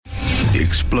The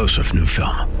explosive new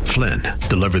film, Flynn,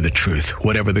 deliver the truth,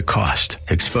 whatever the cost,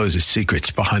 exposes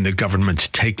secrets behind the government's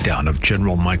takedown of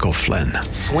General Michael Flynn.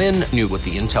 Flynn knew what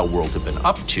the intel world had been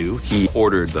up to. He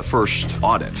ordered the first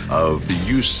audit of the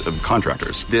use of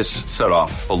contractors. This set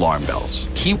off alarm bells.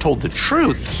 He told the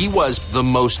truth. He was the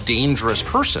most dangerous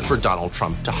person for Donald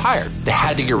Trump to hire. They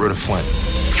had to get rid of Flynn.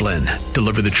 Flynn,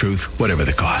 deliver the truth, whatever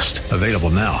the cost. Available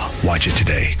now. Watch it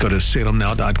today. Go to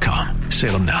salemnow.com.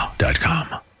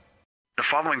 salemnow.com. The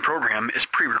following program is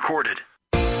pre-recorded.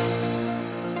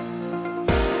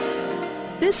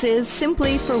 This is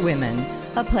Simply for Women,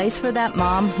 a place for that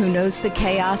mom who knows the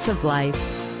chaos of life,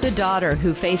 the daughter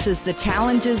who faces the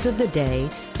challenges of the day,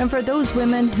 and for those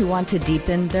women who want to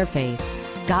deepen their faith.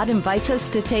 God invites us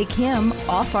to take Him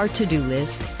off our to-do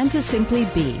list and to simply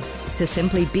be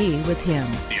with Him.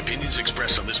 The opinions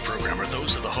expressed on this program are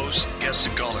those of the hosts, guests,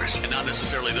 and callers, and not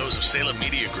necessarily those of Salem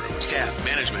Media Group, staff,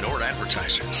 management, or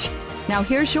advertisers. Now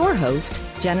here's your host,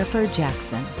 Jennifer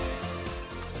Jackson.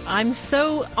 I'm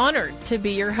so honored to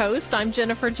be your host. I'm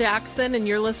Jennifer Jackson, and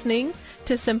you're listening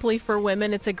to Simply for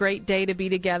Women. It's a great day to be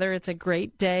together. It's a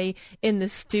great day in the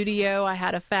studio. I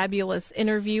had a fabulous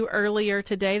interview earlier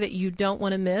today that you don't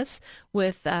want to miss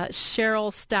with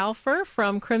Cheryl Stauffer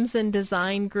from Crimson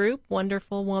Design Group,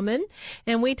 wonderful woman.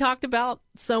 And we talked about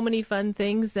so many fun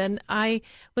things. And I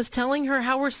was telling her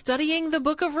how we're studying the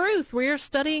book of Ruth. We are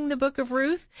studying the book of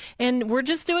Ruth, and we're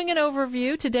just doing an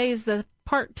overview. Today is the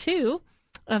part 2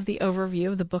 of the overview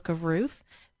of the book of Ruth.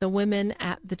 The women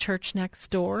at the church next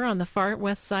door on the far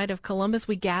west side of Columbus,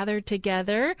 we gathered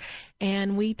together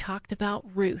and we talked about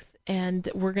Ruth. And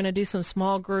we're going to do some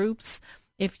small groups.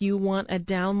 If you want a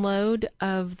download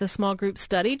of the small group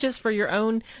study just for your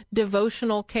own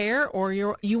devotional care, or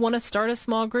you want to start a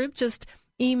small group, just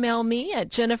email me at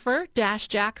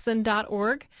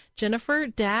jennifer-jackson.org,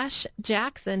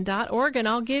 jennifer-jackson.org, and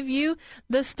I'll give you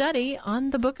the study on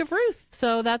the book of Ruth.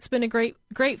 So that's been a great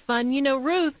fun. You know,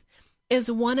 Ruth is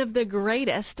one of the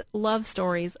greatest love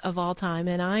stories of all time,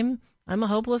 and I'm a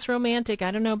hopeless romantic.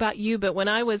 I don't know about you, but when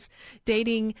I was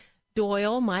dating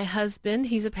Doyle, my husband,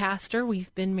 he's a pastor.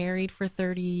 We've been married for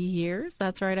 30 years.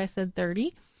 That's right, I said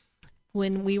 30.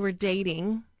 When we were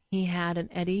dating, he had an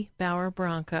Eddie Bauer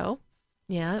Bronco.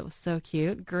 Yeah, it was so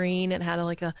cute. Green. It had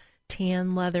like a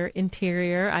tan leather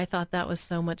interior. I thought that was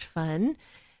so much fun.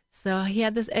 So he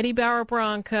had this Eddie Bauer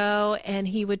Bronco, and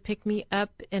he would pick me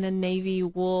up in a navy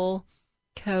wool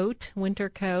coat, winter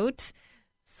coat.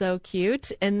 So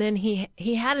cute. And then he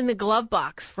had in the glove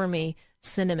box for me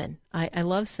cinnamon. I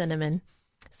love cinnamon.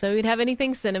 So he'd have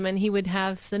anything cinnamon. He would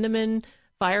have cinnamon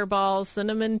Fireballs,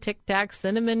 cinnamon Tic Tacs,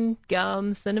 cinnamon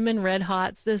gum, cinnamon Red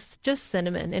Hots, just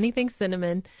cinnamon, anything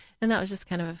cinnamon. And that was just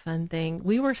kind of a fun thing.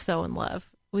 We were so in love.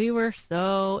 We were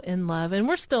so in love, and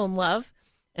we're still in love,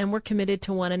 and we're committed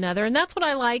to one another. And that's what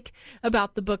I like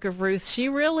about the book of Ruth. She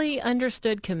really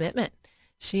understood commitment.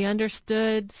 She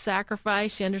understood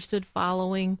sacrifice. She understood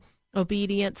following,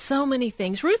 obedience, so many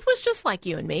things. Ruth was just like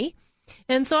you and me.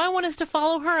 And so I want us to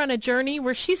follow her on a journey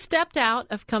where she stepped out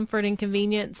of comfort and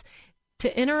convenience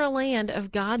to enter a land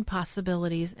of God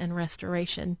possibilities and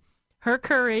restoration. Her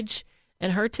courage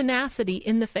and her tenacity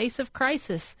in the face of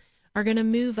crisis are going to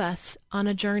move us on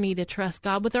a journey to trust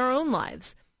God with our own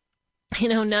lives. You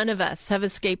know, none of us have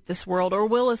escaped this world or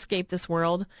will escape this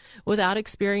world without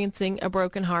experiencing a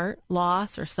broken heart,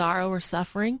 loss, or sorrow, or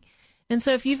suffering. And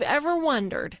so if you've ever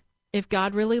wondered if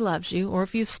God really loves you, or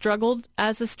if you've struggled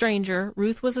as a stranger,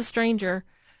 Ruth was a stranger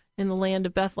in the land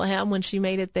of Bethlehem when she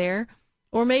made it there,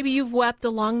 or maybe you've wept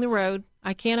along the road.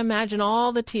 I can't imagine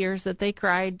all the tears that they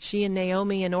cried, she and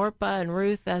Naomi and Orpah and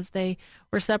Ruth, as they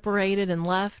were separated and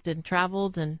left and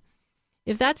traveled. And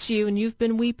if that's you and you've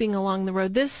been weeping along the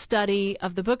road, this study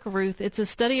of the book of Ruth, it's a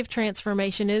study of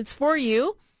transformation. It's for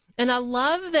you. And I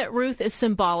love that Ruth is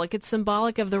symbolic. It's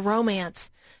symbolic of the romance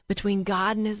between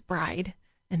God and his bride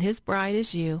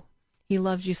is you. He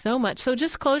loves you so much. So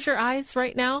just close your eyes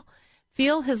right now.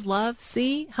 Feel his love.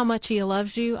 See how much he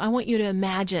loves you. I want you to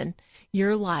imagine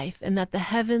your life and that the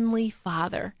Heavenly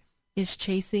Father is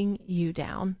chasing you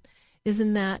down.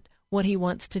 Isn't that what he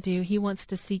wants to do? He wants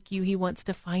to seek you. He wants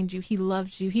to find you. He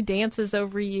loves you. He dances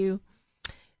over you.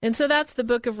 And so that's the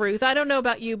book of Ruth. I don't know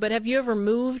about you, but have you ever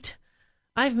moved?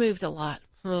 I've moved a lot.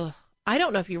 Ugh. I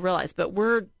don't know if you realize, but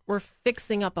we're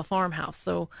fixing up a farmhouse.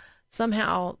 So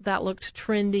somehow that looked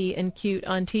trendy and cute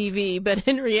on TV, but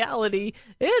in reality,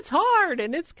 it's hard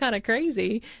and it's kind of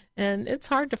crazy and it's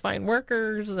hard to find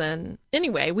workers. And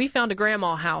anyway, we found a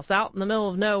grandma house out in the middle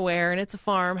of nowhere, and it's a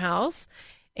farmhouse.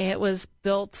 It was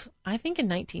built, I think, in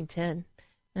 1910.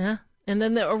 Yeah. And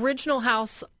then the original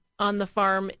house on the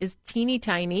farm is teeny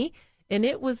tiny, and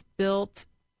it was built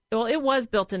well, it was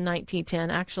built in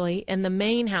 1910, actually, and the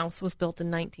main house was built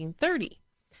in 1930.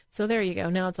 So there you go.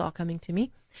 Now it's all coming to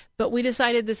me. But we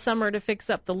decided this summer to fix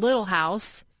up the little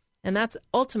house, and that's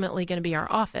ultimately going to be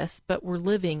our office, but we're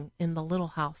living in the little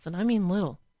house, and I mean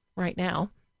little right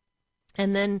now,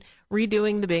 and then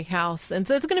redoing the big house. And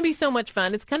so it's going to be so much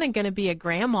fun. It's kind of going to be a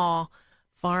grandma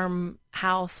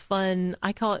farmhouse fun.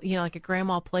 I call it, like a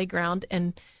grandma playground,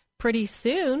 and pretty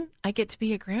soon I get to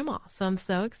be a grandma. So I'm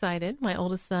so excited. My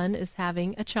oldest son is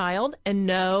having a child, and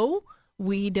no,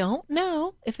 we don't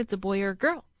know if it's a boy or a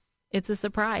girl. It's a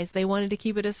surprise. They wanted to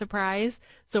keep it a surprise,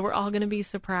 so we're all going to be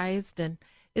surprised, and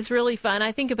it's really fun.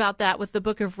 I think about that with the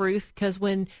book of Ruth, because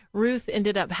when Ruth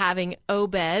ended up having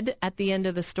Obed at the end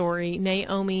of the story,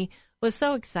 Naomi was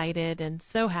so excited and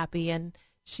so happy, and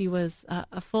she was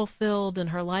fulfilled, and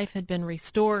her life had been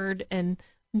restored, and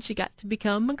she got to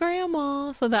become a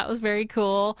grandma. So that was very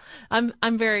cool.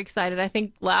 I'm very excited. I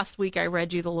think last week I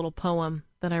read you the little poem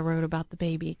that I wrote about the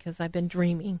baby, because I've been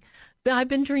dreaming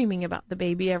about the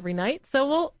baby every night.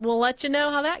 So we'll let you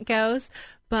know how that goes.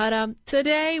 But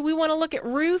today we want to look at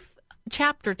Ruth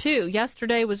chapter 2.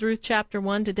 Yesterday was Ruth chapter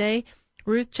 1. Today,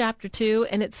 Ruth chapter 2.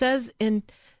 And it says in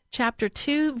chapter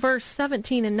 2, verse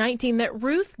 17 and 19, that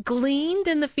Ruth gleaned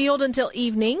in the field until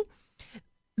evening.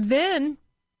 Then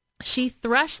she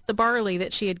threshed the barley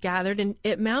that she had gathered, and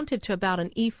it mounted to about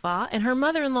an ephah. And her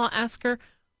mother-in-law asked her,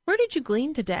 "Where did you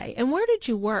glean today? And where did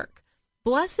you work?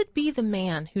 Blessed be the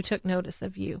man who took notice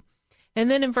of you."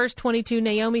 And then in verse 22,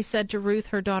 Naomi said to Ruth,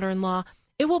 her daughter-in-law,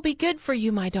 "It will be good for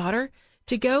you, my daughter,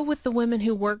 to go with the women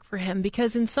who work for him,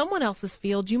 because in someone else's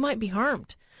field you might be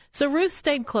harmed." So Ruth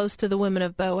stayed close to the women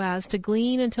of Boaz to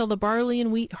glean until the barley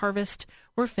and wheat harvest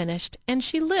were finished, and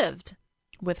she lived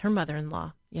with her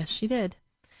mother-in-law. Yes, she did.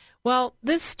 Well,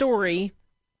 this story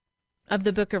of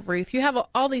the book of Ruth, you have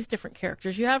all these different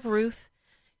characters. You have Ruth.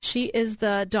 She is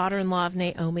the daughter-in-law of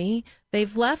Naomi.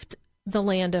 They've left the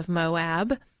land of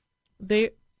Moab.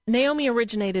 Naomi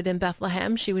originated in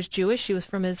Bethlehem. She was Jewish. She was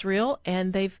from Israel,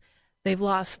 and they've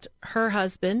lost her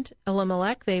husband,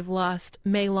 Elimelech. They've lost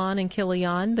Mahlon and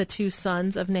Chilion, the two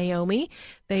sons of Naomi.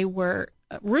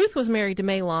 Ruth was married to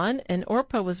Mahlon, and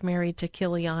Orpah was married to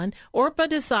Chilion. Orpah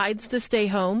decides to stay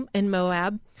home in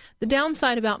Moab. The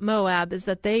downside about Moab is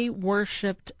that they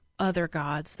worshipped other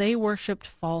gods. They worshipped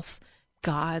false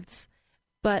gods.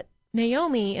 But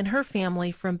Naomi and her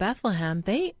family from Bethlehem,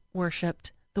 they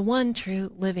worshipped the one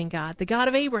true living God, the God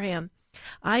of Abraham,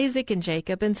 Isaac, and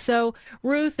Jacob. And so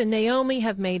Ruth and Naomi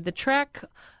have made the trek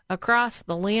across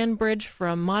the land bridge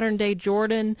from modern-day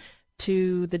Jordan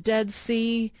to the Dead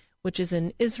Sea, which is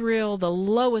in Israel, the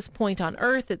lowest point on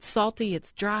earth. It's salty,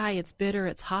 it's dry, it's bitter,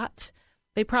 it's hot.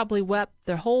 They probably wept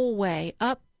the whole way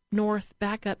up north,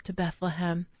 back up to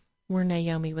Bethlehem, where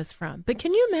Naomi was from. But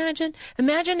can you imagine?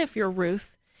 Imagine if you're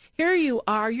Ruth. Here you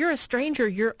are, you're a stranger,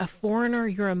 you're a foreigner,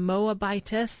 you're a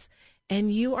Moabitess,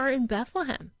 and you are in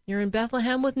Bethlehem. You're in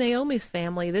Bethlehem with Naomi's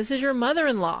family. This is your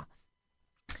mother-in-law.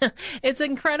 It's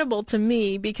incredible to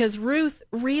me because Ruth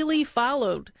really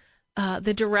followed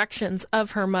the directions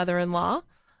of her mother-in-law.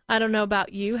 I don't know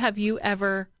about you. Have you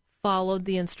ever followed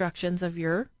the instructions of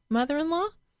your mother-in-law?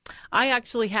 I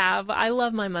actually have. I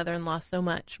love my mother-in-law so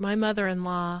much. My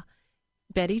mother-in-law,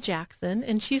 Betty Jackson,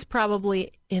 and she's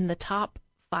probably in the top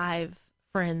 5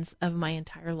 friends of my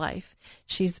entire life.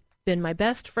 She's been my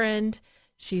best friend.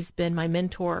 She's been my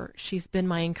mentor. She's been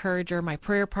my encourager, my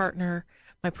prayer partner,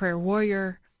 my prayer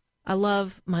warrior. I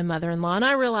love my mother-in-law, and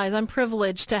I realize I'm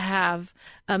privileged to have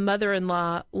a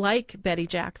mother-in-law like Betty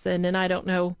Jackson, and I don't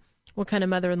know what kind of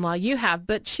mother-in-law you have,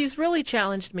 but she's really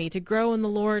challenged me to grow in the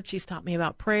Lord. She's taught me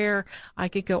about prayer. I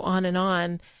could go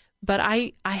on, but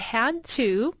I had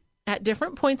to, at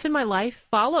different points in my life,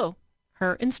 follow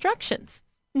her instructions.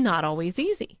 Not always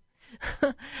easy.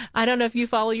 I don't know if you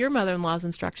follow your mother-in-law's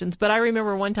instructions, but I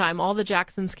remember one time all the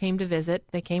Jacksons came to visit.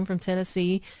 They came from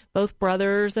Tennessee, both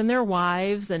brothers and their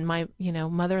wives, and my,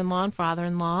 mother-in-law and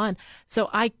father-in-law. And so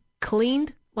I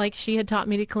cleaned like she had taught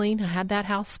me to clean. I had that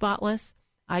house spotless.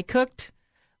 I cooked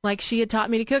like she had taught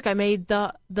me to cook. I made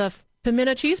the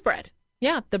pimento cheese bread.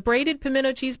 Yeah, the braided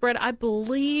pimento cheese bread. I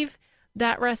believe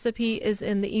that recipe is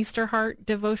in the Easter Heart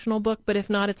devotional book, but if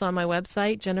not, it's on my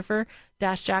website,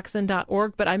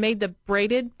 jennifer-jackson.org. But I made the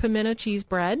braided pimento cheese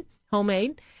bread,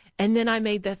 homemade, and then I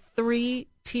made the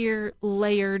 3-tier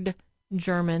layered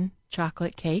German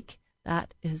chocolate cake.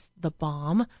 That is the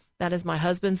bomb. That is my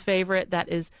husband's favorite. That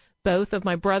is both of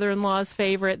my brother-in-law's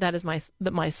favorite. That is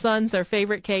my son's, their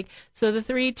favorite cake. So the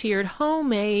 3-tiered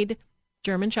homemade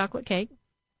German chocolate cake.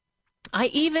 I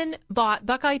even bought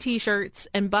Buckeye T-shirts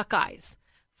and Buckeyes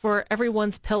for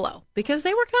everyone's pillow because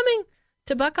they were coming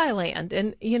to Buckeye Land.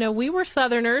 And, we were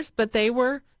Southerners, but they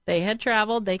had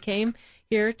traveled. They came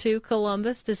here to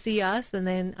Columbus to see us, and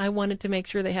then I wanted to make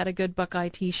sure they had a good Buckeye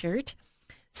t-shirt.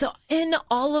 So in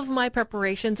all of my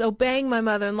preparations, obeying my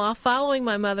mother-in-law, following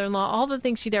my mother-in-law, all the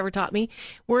things she'd ever taught me,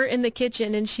 we're in the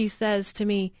kitchen, and she says to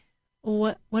me,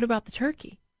 what about the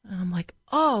turkey? And I'm like,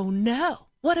 oh, no.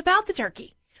 What about the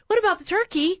turkey? What about the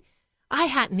turkey? I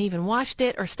hadn't even washed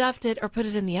it or stuffed it or put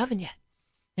it in the oven yet,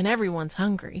 and everyone's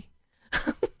hungry.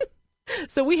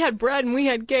 So we had bread and we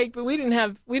had cake, but we didn't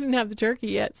have the turkey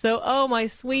yet. So, my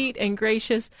sweet and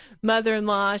gracious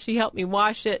mother-in-law, she helped me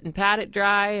wash it and pat it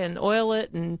dry and oil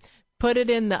it and put it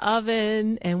in the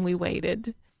oven, and we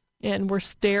waited. And we're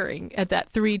staring at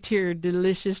that 3-tiered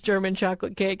delicious German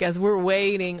chocolate cake as we're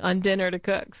waiting on dinner to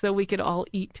cook so we could all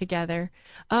eat together.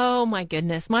 Oh, my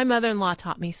goodness. My mother-in-law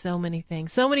taught me so many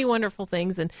things, so many wonderful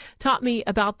things, and taught me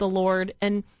about the Lord.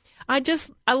 And I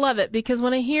love it, because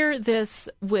when I hear this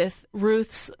with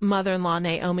Ruth's mother-in-law,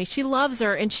 Naomi, she loves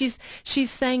her, and she's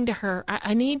saying to her,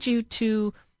 I need you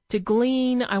to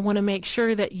glean. I want to make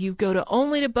sure that you go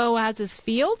only to Boaz's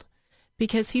field,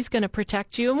 because he's going to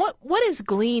protect you. And what is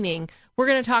gleaning? We're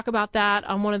going to talk about that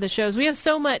on one of the shows. We have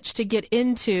so much to get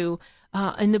into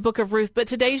in the book of Ruth, but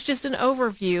today's just an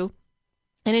overview.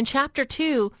 And in chapter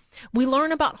 2, we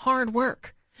learn about hard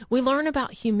work. We learn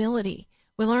about humility.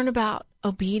 We learn about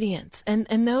obedience.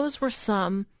 And those were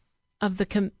some of the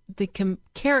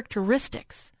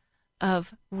characteristics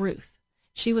of Ruth.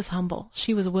 She was humble.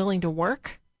 She was willing to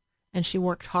work, and she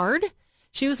worked hard.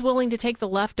 She was willing to take the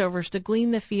leftovers to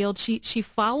glean the field. She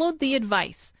followed the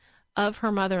advice of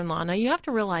her mother-in-law. Now, you have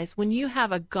to realize, when you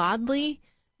have a godly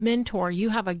mentor, you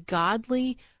have a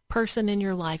godly person in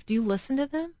your life, do you listen to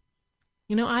them?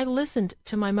 I listened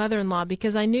to my mother-in-law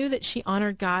because I knew that she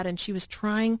honored God and she was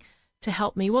trying to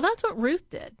help me. Well, that's what Ruth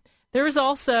did. There was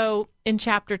also, in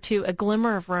chapter 2, a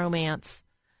glimmer of romance.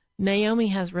 Naomi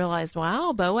has realized,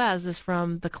 wow, Boaz is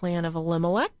from the clan of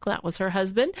Elimelech. That was her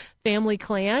husband, family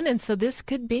clan. And so this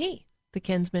could be the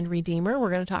kinsman redeemer.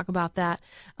 We're going to talk about that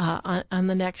on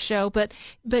the next show. But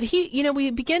he,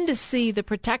 we begin to see the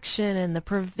protection and the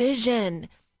provision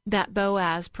that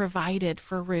Boaz provided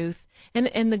for Ruth,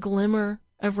 and the glimmer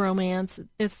of romance.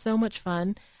 It's so much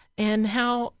fun. And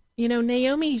how,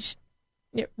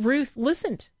 Ruth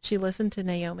listened. She listened to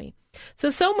Naomi.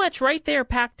 So much right there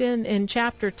packed in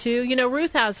chapter 2.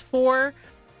 Ruth has four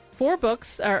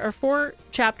books, or 4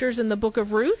 chapters in the book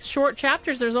of Ruth. Short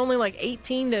chapters. There's only like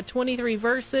 18 to 23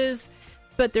 verses,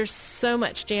 but there's so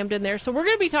much jammed in there. So we're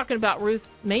going to be talking about Ruth,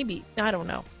 maybe. I don't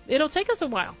know. It'll take us a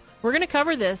while. We're going to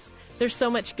cover this. There's so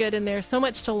much good in there, so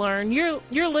much to learn. You're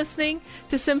listening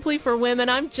to Simply for Women.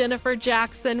 I'm Jennifer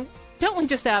Jackson. Don't we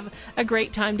just have a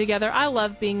great time together? I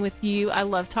love being with you. I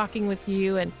love talking with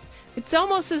you. And it's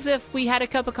almost as if we had a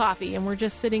cup of coffee and we're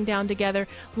just sitting down together,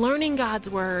 learning God's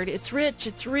word. It's rich,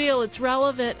 it's real, it's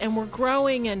relevant, and we're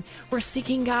growing, and we're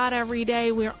seeking God every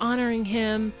day. We're honoring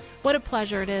Him. What a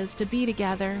pleasure it is to be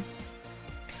together.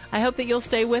 I hope that you'll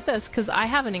stay with us, because I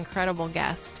have an incredible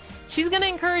guest. She's going to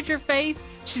encourage your faith.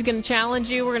 She's going to challenge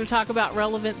you. We're going to talk about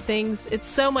relevant things. It's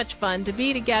so much fun to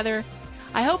be together.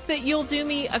 I hope that you'll do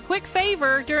me a quick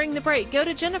favor during the break. Go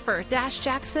to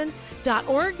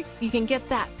jennifer-jackson.org. You can get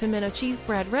that pimento cheese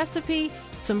bread recipe,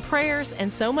 some prayers,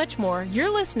 and so much more. You're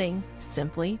listening to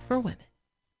Simply for Women.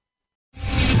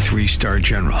 3-star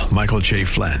General Michael J.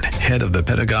 Flynn, head of the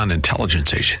Pentagon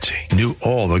Intelligence Agency, knew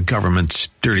all the government's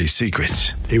dirty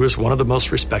secrets. He was one of the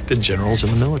most respected generals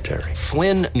in the military.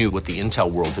 Flynn knew what the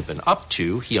intel world had been up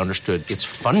to. He understood its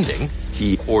funding.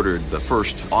 He ordered the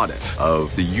first audit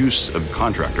of the use of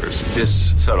contractors.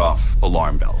 This set off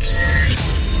alarm bells.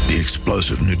 The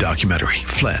explosive new documentary,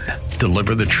 Flynn,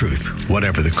 Deliver the Truth,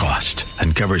 Whatever the Cost,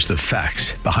 uncovers the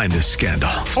facts behind this scandal.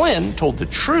 Flynn told the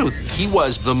truth. He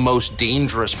was the most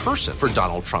dangerous person for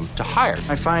Donald Trump to hire.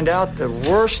 I find out the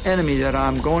worst enemy that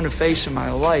I'm going to face in my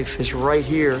life is right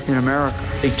here in America.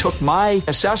 They took my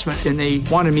assessment and they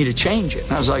wanted me to change it.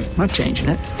 And I was like, I'm not changing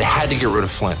it. They had to get rid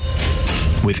of Flynn.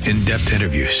 With in-depth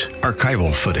interviews,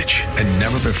 archival footage, and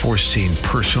never-before-seen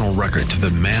personal records of the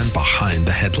man behind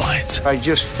the headlines. I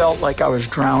just felt like I was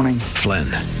drowning. Flynn,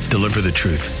 Deliver the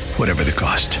Truth, Whatever the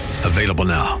Cost. Available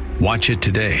now. Watch it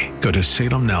today. Go to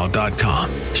salemnow.com.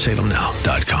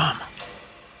 salemnow.com.